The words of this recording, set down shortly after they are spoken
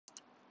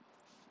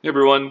Hey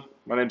everyone,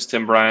 my name is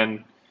Tim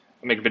Bryan.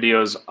 I make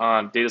videos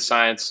on data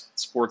science,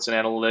 sports and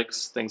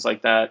analytics, things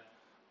like that.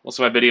 Most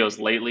of my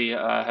videos lately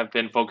have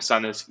been focused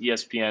on this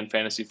ESPN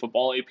Fantasy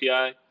Football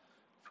API,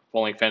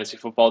 pulling fantasy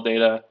football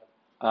data.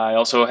 I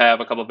also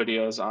have a couple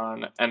videos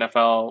on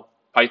NFL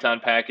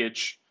Python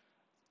package,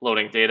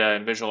 loading data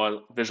and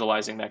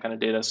visualizing that kind of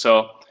data.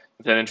 So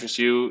if that interests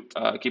you,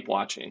 keep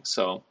watching.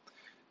 So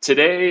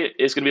today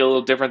is going to be a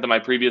little different than my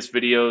previous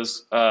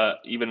videos,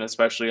 even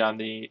especially on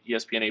the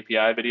ESPN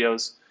API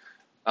videos.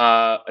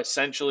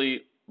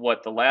 Essentially,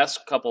 what the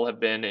last couple have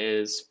been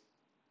is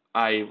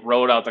I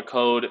wrote out the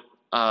code,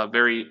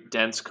 very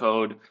dense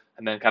code,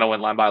 and then kind of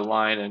went line by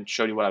line and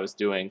showed you what I was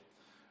doing.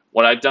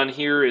 What I've done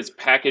here is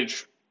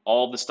package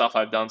all the stuff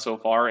I've done so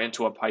far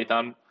into a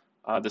Python,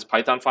 this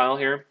Python file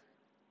here,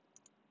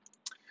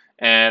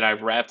 and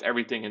I've wrapped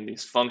everything in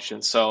these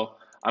functions. So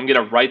I'm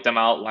going to write them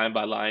out line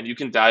by line. You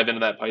can dive into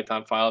that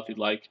Python file if you'd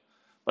like,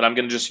 but I'm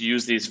going to just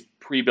use these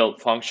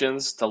pre-built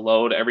functions to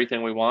load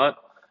everything we want.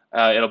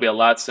 It'll be a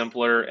lot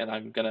simpler, and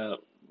I'm going to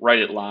write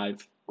it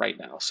live right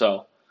now.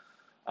 So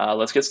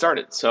let's get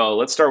started. So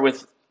let's start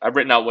with, I've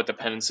written out what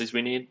dependencies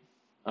we need.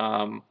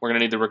 We're going to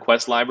need the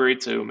request library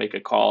to make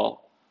a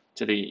call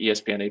to the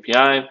ESPN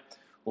API.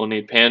 We'll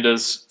need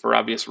pandas for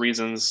obvious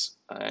reasons.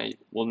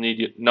 We'll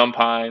need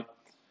NumPy.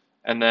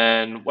 And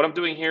then what I'm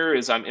doing here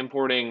is I'm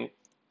importing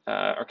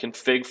our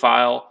config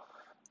file,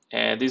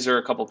 and these are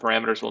a couple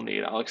parameters we'll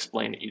need. I'll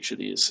explain each of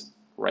these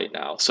right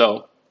now.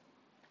 So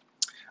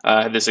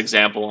I have this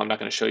example. I'm not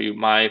going to show you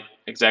my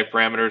exact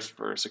parameters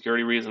for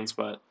security reasons,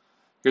 but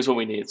here's what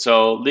we need.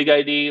 So league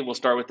ID, we'll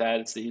start with that.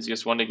 It's the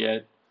easiest one to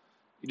get.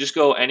 You just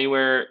go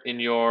anywhere in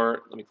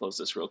your, let me close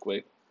this real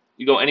quick.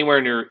 You go anywhere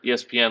in your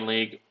ESPN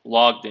league,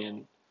 logged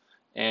in,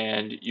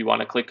 and you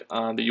want to click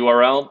on the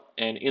URL,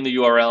 and in the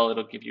URL,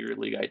 it'll give you your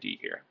league ID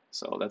here.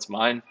 So that's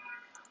mine.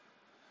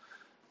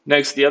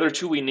 Next, the other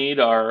two we need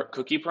are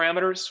cookie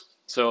parameters.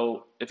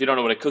 So if you don't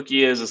know what a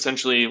cookie is,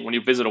 essentially when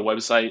you visit a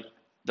website,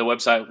 the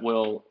website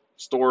will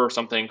store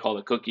something called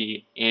a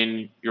cookie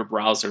in your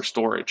browser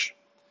storage.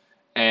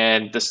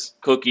 And this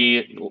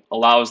cookie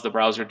allows the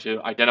browser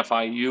to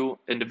identify you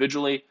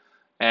individually,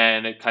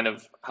 and it kind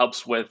of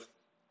helps with,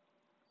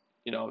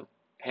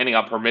 handing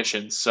out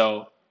permissions.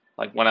 So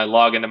like when I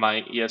log into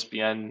my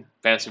ESPN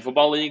Fantasy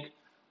Football League,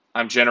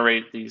 I'm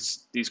generate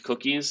these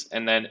cookies,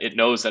 and then it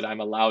knows that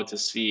I'm allowed to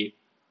see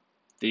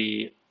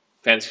the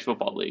Fantasy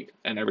Football League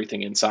and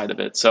everything inside of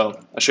it. So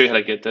I'll show you how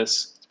to get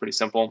this. It's pretty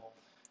simple.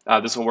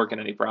 This will work in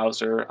any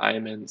browser. I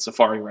am in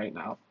Safari right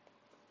now.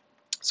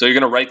 So you're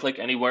going to right click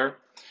anywhere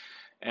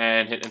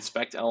and hit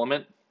inspect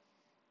element.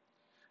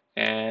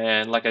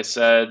 And like I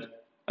said,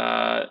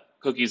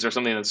 cookies are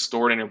something that's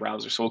stored in your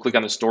browser. So we'll click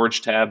on the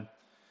storage tab.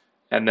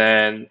 And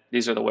then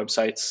these are the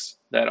websites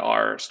that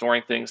are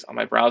storing things on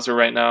my browser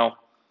right now.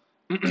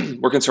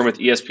 We're concerned with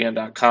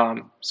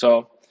ESPN.com.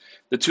 So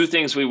the two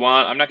things we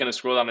want, I'm not going to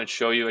scroll down and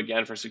show you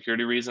again for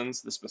security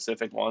reasons, the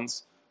specific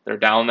ones. They're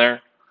down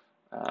there.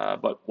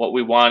 But what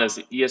we want is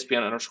the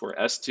ESPN underscore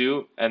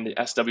S2 and the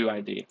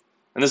SWID.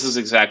 And this is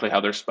exactly how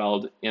they're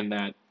spelled in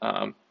that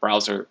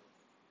browser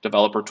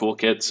developer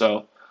toolkit.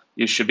 So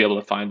you should be able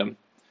to find them.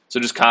 So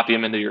just copy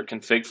them into your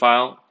config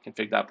file,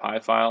 config.py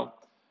file,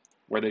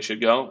 where they should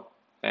go,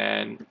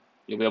 and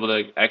you'll be able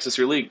to access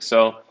your league.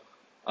 So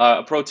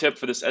a pro tip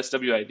for this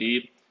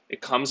SWID,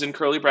 it comes in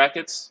curly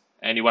brackets,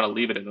 and you want to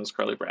leave it in those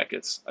curly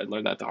brackets. I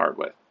learned that the hard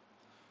way.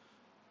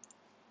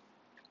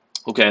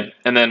 Okay,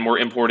 and then we're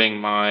importing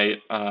my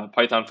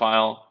Python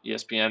file,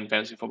 ESPN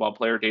Fantasy Football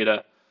Player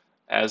Data,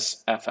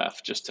 as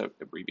FF, just to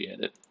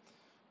abbreviate it.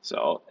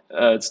 So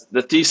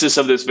the thesis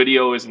of this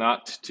video is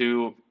not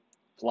to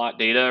plot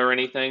data or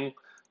anything,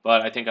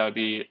 but I think I would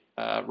be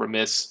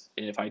remiss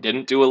if I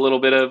didn't do a little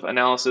bit of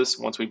analysis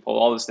once we pull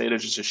all this data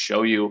just to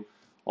show you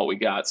what we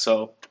got.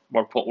 So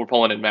we're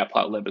pulling in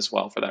matplotlib as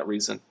well for that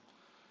reason.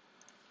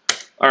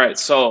 All right,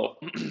 so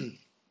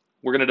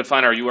we're going to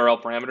define our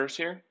URL parameters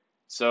here.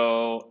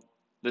 So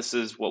this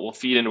is what we'll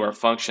feed into our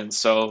functions.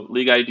 So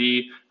league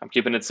ID, I'm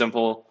keeping it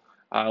simple.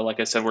 Like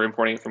I said, we're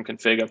importing it from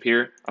config up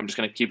here. I'm just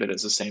going to keep it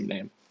as the same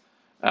name.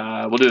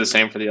 We'll do the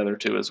same for the other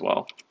two as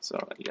well. So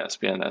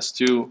ESPN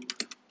S2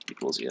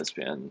 equals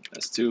ESPN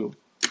S2.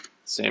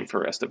 Same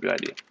for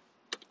SWID.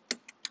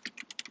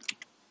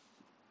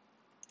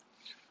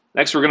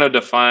 Next, we're going to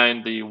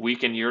define the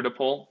week and year to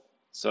pull.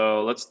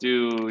 So let's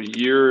do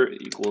year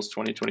equals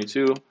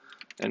 2022,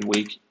 and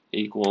week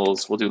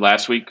equals, we'll do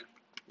last week,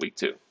 week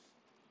 2.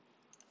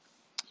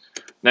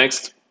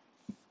 Next,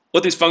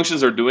 what these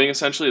functions are doing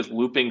essentially is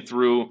looping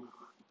through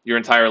your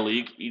entire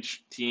league,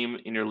 each team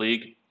in your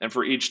league. And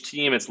for each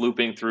team, it's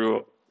looping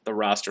through the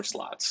roster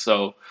slots.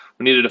 So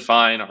we need to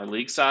define our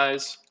league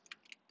size.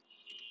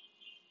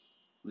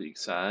 League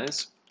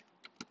size.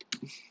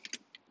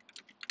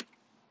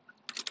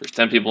 There's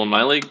 10 people in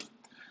my league.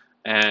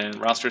 And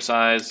roster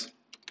size,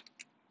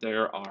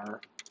 there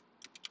are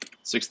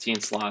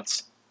 16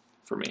 slots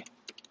for me.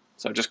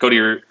 So just go to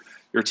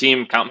your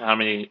team, count how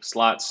many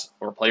slots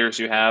or players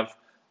you have,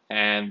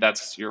 and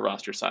that's your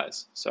roster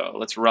size. So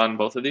let's run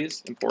both of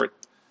these. Import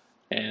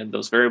and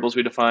those variables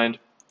we defined.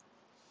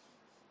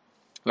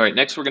 All right,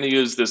 next we're going to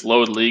use this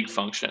load league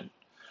function.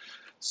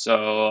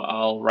 So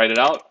I'll write it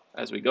out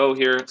as we go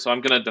here. So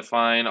I'm going to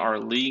define our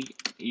league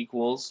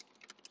equals,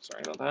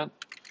 sorry about that,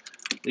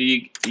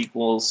 league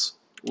equals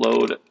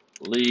load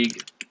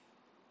league.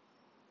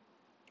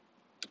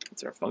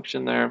 That's our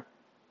function there.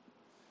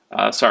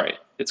 Sorry,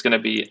 it's going to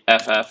be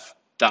ff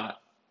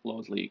dot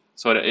load league.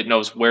 So it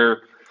knows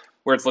where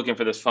it's looking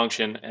for this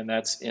function, and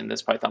that's in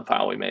this Python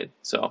file we made.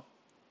 So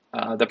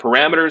the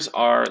parameters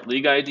are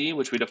league ID,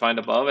 which we defined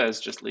above as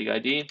just league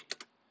ID.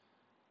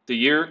 The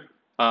year,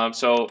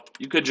 so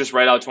you could just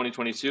write out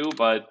 2022,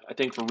 but I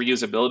think for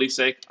reusability's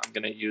sake, I'm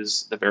going to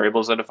use the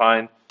variables I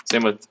defined.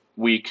 Same with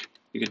week.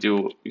 You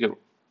could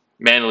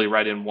manually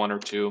write in 1 or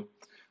 2,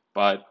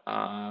 but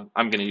I'm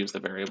going to use the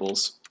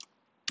variables,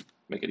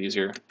 make it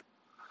easier.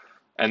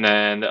 And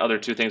then the other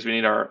 2 things we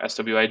need are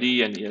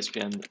SWID and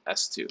ESPN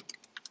S2.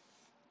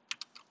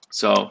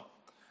 So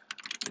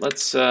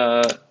let's,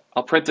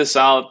 I'll print this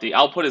out. The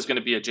output is going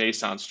to be a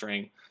JSON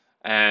string.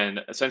 And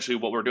essentially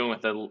what we're doing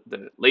with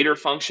the later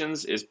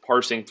functions is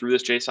parsing through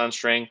this JSON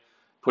string,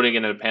 putting it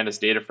in a pandas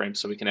data frame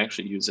so we can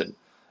actually use it.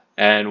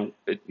 And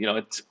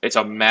it's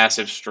a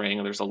massive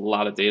string. There's a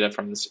lot of data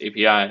from this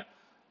API.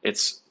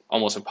 It's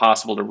almost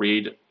impossible to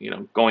read.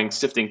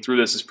 Sifting through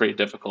this is pretty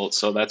difficult.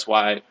 So that's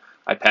why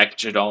I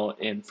package it all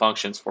in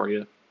functions for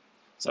you.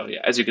 So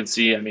yeah, as you can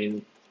see, I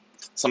mean,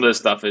 some of this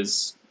stuff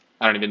is,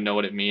 I don't even know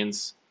what it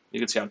means. You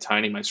can see how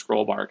tiny my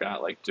scroll bar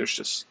got. Like there's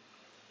just,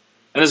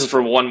 and this is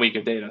for 1 week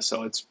of data,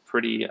 so it's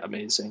pretty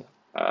amazing.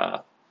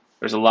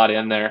 There's a lot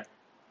in there.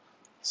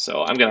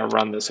 So I'm going to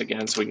run this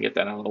again so we can get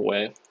that out of the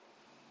way.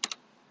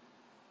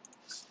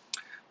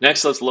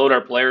 Next, let's load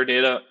our player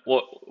data.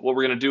 What we're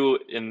going to do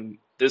in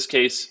this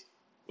case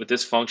with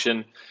this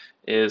function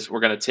is we're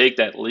going to take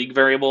that league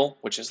variable,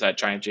 which is that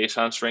giant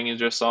JSON string you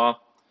just saw,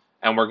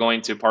 and we're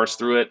going to parse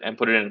through it and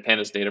put it in a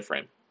pandas data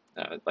frame.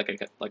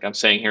 Like I'm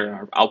saying here,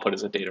 our output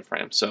is a data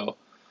frame. So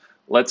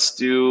let's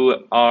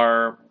do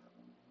our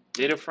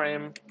data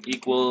frame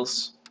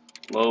equals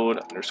load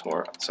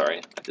underscore,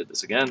 sorry, I did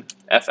this again,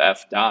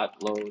 ff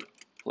dot load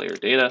player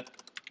data.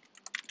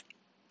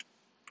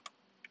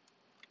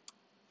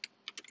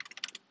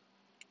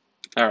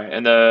 All right,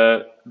 and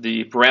the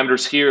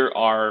parameters here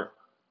are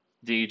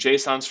the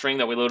JSON string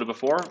that we loaded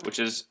before, which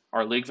is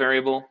our league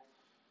variable.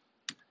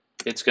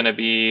 It's going to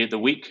be the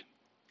week,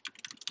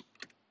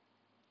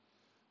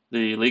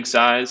 the league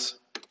size,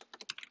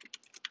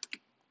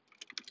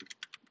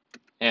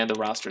 and the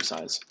roster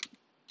size.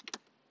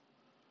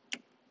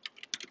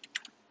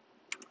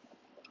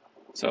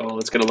 So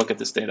let's get a look at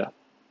this data.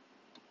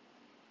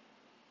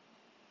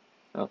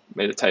 Oh,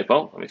 made a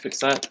typo. Let me fix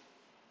that.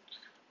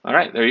 All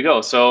right, there you go.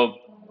 So,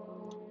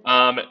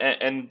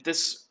 and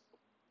this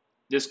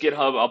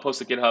GitHub, I'll post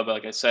the GitHub,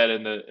 like I said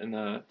in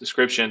the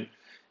description.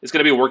 It's going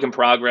to be a work in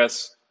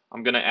progress.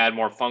 I'm going to add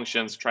more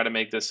functions, try to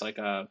make this like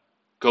a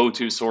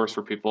go-to source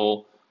for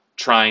people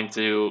trying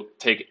to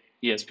take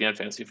ESPN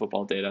fantasy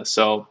football data.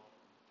 So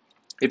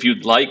if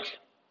you'd like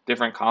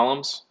different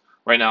columns,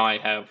 right now I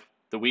have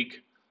the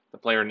week, the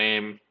player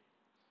name,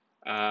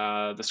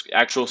 the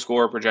actual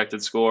score,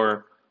 projected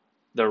score,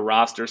 the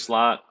roster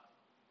slot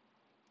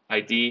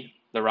ID,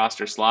 the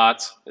roster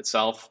slot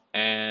itself,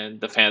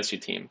 and the fantasy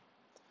team.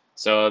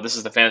 So this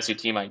is the fantasy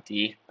team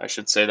ID, I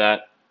should say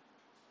that.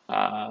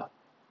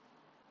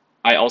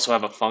 I also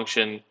have a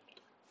function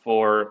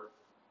for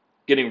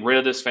getting rid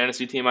of this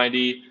fantasy team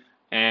ID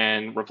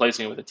and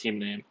replacing it with a team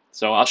name.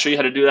 So I'll show you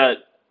how to do that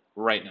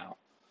right now.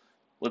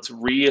 Let's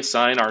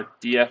reassign our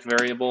df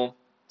variable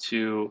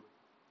to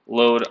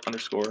load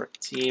underscore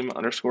team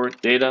underscore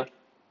data.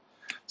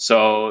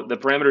 So the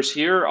parameters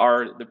here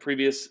are the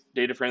previous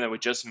data frame that we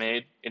just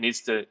made. It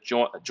needs to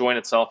join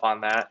itself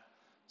on that.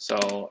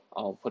 So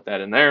I'll put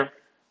that in there.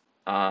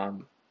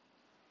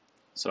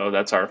 So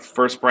that's our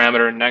first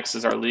parameter. Next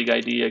is our league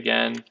ID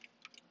again.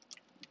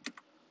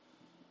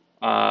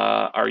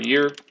 Our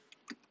year,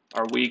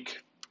 our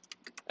week,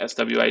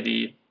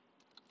 SWID,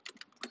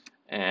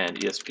 and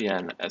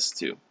ESPN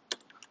S2.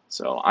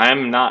 So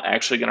I'm not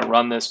actually going to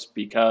run this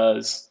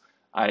because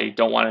I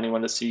don't want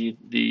anyone to see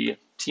the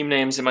team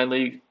names in my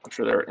league. I'm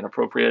sure they're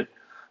inappropriate.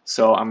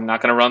 So I'm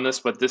not going to run this,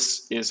 but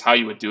this is how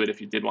you would do it if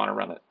you did want to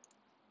run it.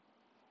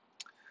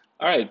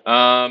 All right.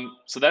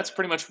 So that's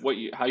pretty much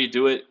how you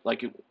do it.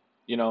 Like,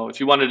 if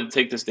you wanted to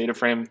take this data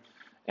frame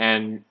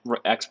and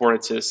export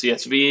it to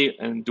CSV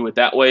and do it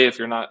that way, if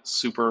you're not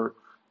super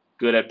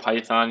good at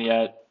Python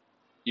yet,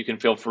 you can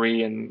feel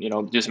free and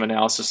do some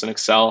analysis in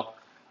Excel.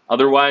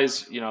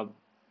 Otherwise,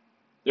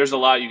 there's a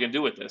lot you can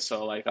do with this.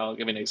 So like, I'll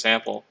give you an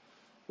example.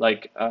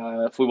 Like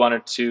if we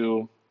wanted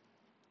to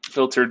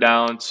filter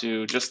down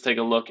to just take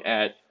a look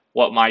at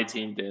what my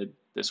team did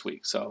this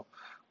week. So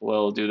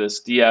we'll do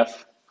this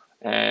df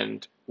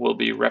and we'll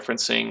be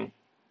referencing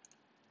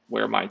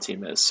where my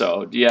team is.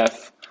 So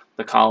df,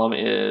 the column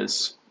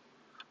is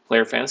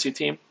player fantasy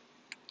team.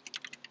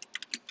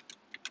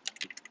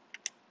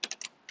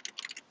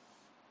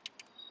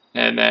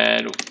 And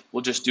then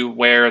we'll just do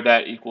where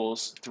that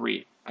equals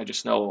 3. I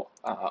just know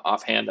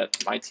offhand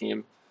that my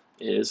team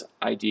is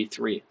ID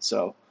 3.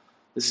 So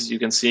this is, you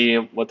can see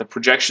what the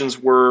projections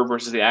were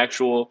versus the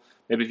actual.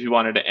 Maybe if you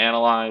wanted to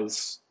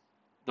analyze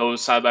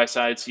those side by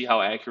side, see how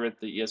accurate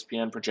the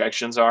ESPN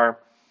projections are,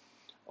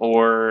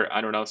 or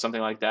I don't know, something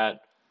like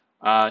that.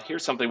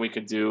 Here's something we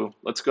could do.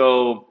 Let's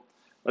go.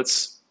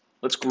 Let's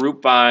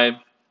group by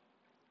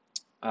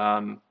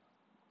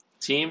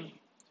team.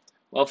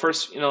 Well,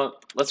 first,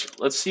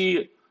 let's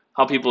see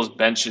how people's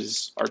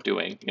benches are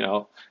doing.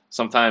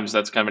 Sometimes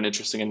that's kind of an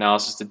interesting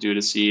analysis to do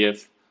to see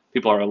if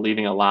people are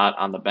leaving a lot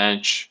on the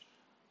bench,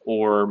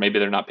 or maybe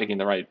they're not picking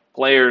the right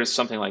players,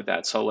 something like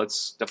that. So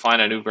let's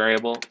define a new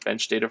variable.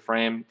 Bench data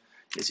frame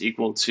is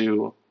equal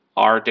to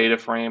our data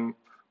frame,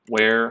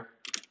 where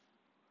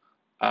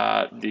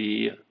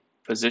the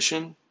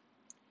position,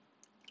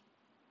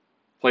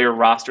 player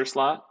roster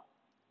slot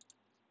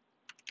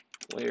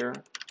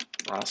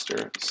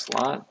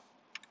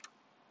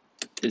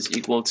is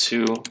equal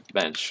to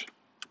bench.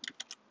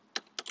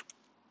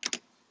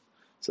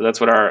 So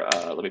that's what our,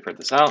 let me print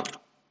this out.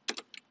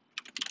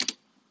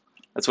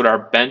 That's what our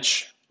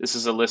bench, this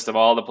is a list of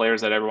all the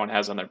players that everyone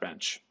has on their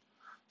bench.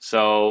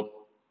 So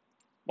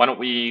why don't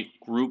we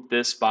group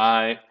this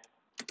by,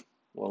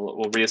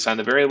 we'll reassign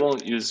the variable,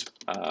 use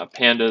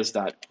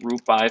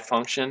pandas.groupBy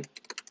function,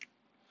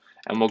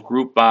 and we'll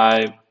group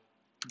by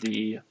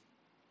the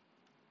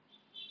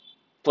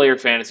player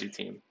fantasy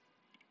team.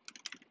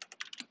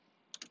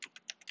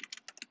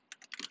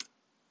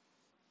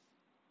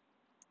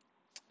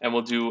 And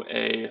we'll do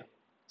a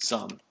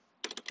sum.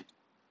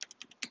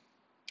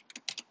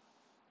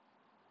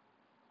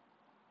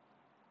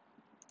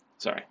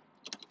 Sorry.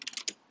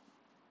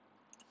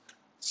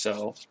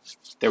 So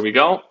there we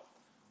go.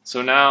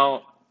 So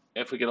now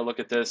if we get a look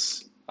at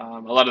this, a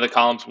lot of the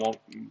columns won't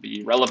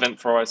be relevant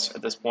for us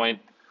at this point,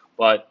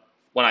 but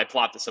when I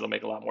plot this, it'll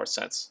make a lot more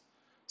sense.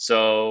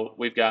 So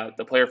we've got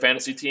the player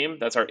fantasy team.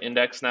 That's our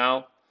index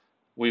now.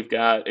 We've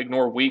got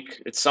ignore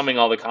week. It's summing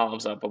all the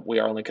columns up, but we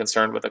are only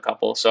concerned with a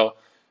couple. So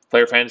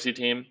player fantasy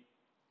team,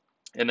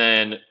 and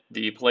then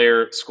the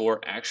player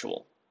score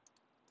actual.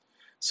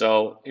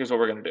 So here's what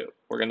we're going to do.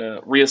 We're going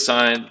to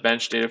reassign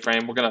bench data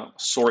frame. We're going to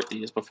sort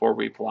these before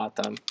we plot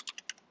them.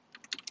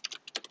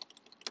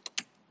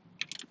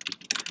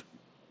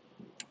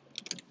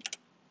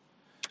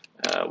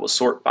 We'll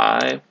sort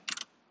by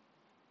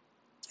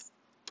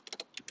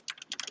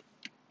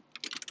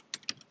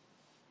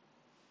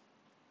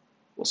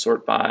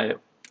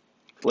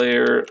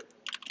player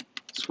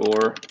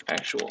score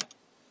actual.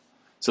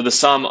 So the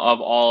sum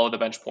of all of the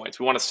bench points.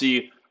 We want to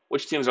see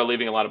which teams are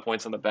leaving a lot of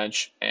points on the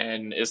bench,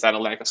 and is that a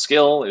lack of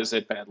skill? Is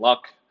it bad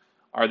luck?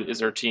 Is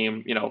there a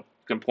team,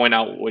 can point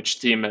out which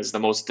team has the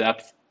most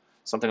depth,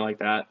 something like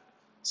that.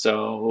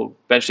 So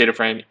bench data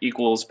frame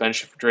equals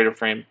bench data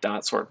frame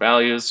dot sort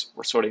values.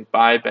 We're sorting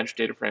by bench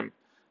data frame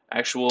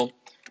actual,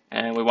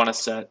 and we want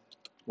to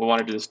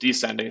do this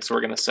descending, so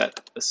we're going to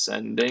set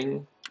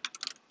ascending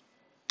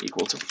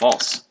equal to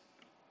false.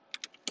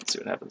 Let's see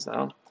what happens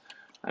now.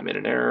 I made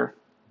an error.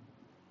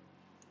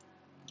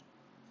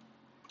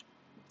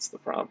 That's the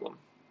problem.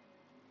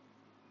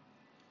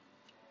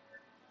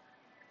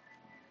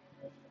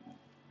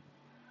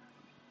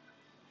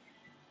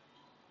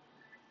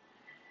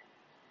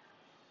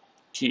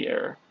 Key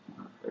error,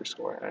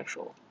 underscore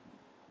actual.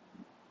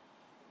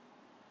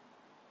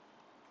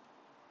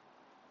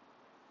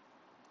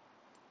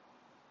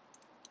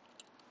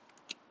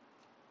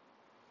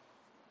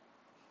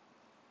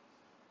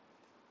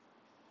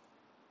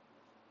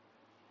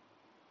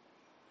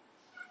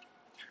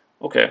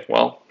 Okay,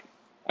 well,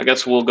 I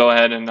guess we'll go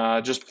ahead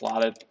and just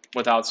plot it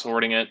without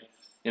sorting it.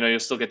 You'll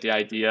still get the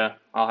idea.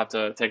 I'll have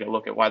to take a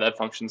look at why that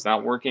function's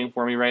not working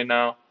for me right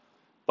now,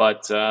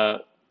 but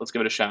let's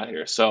give it a shot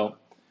here. So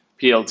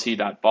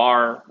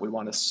plt.bar, we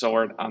want to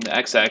sort on the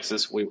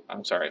x-axis. We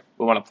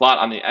want to plot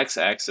on the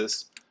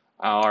x-axis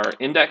our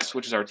index,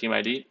 which is our team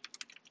ID.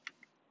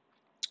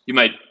 You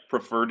might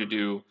prefer to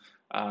do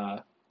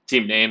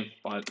team name,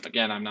 but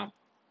again, I'm not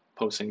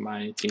posting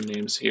my team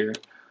names here.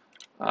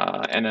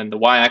 And then the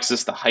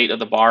y-axis, the height of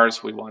the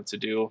bars, we want to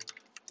do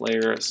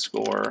player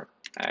score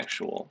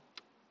actual.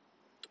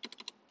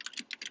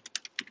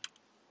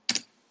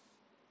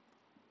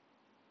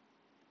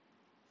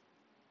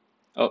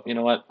 Oh, you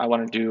know what? I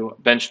want to do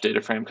bench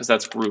data frame because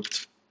that's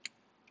grouped.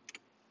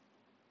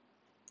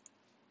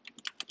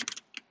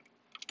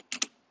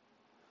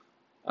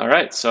 All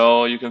right,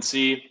 so you can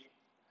see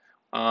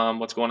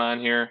what's going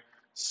on here.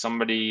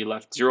 Somebody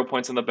left 0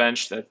 points on the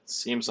bench. That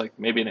seems like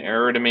maybe an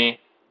error to me.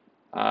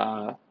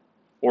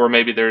 Or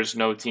maybe there's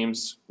no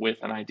teams with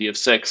an ID of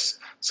 6.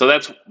 So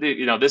that's,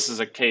 this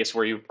is a case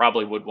where you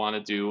probably would want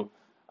to do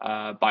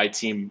by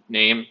team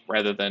name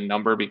rather than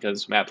number,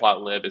 because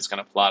matplotlib is going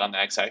to plot on the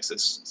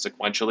x-axis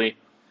sequentially.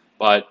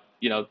 But,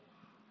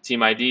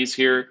 team IDs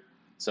here.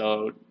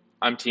 So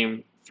I'm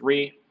team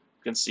 3. You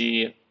can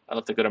see I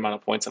left a good amount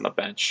of points on the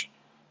bench.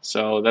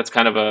 So that's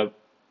kind of an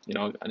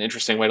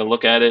interesting way to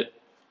look at it.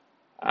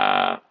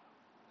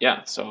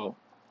 Yeah, so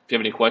if you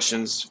have any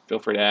questions, feel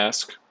free to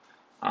ask.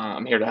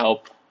 I'm here to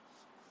help.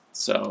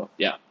 So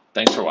yeah,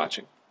 thanks for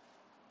watching.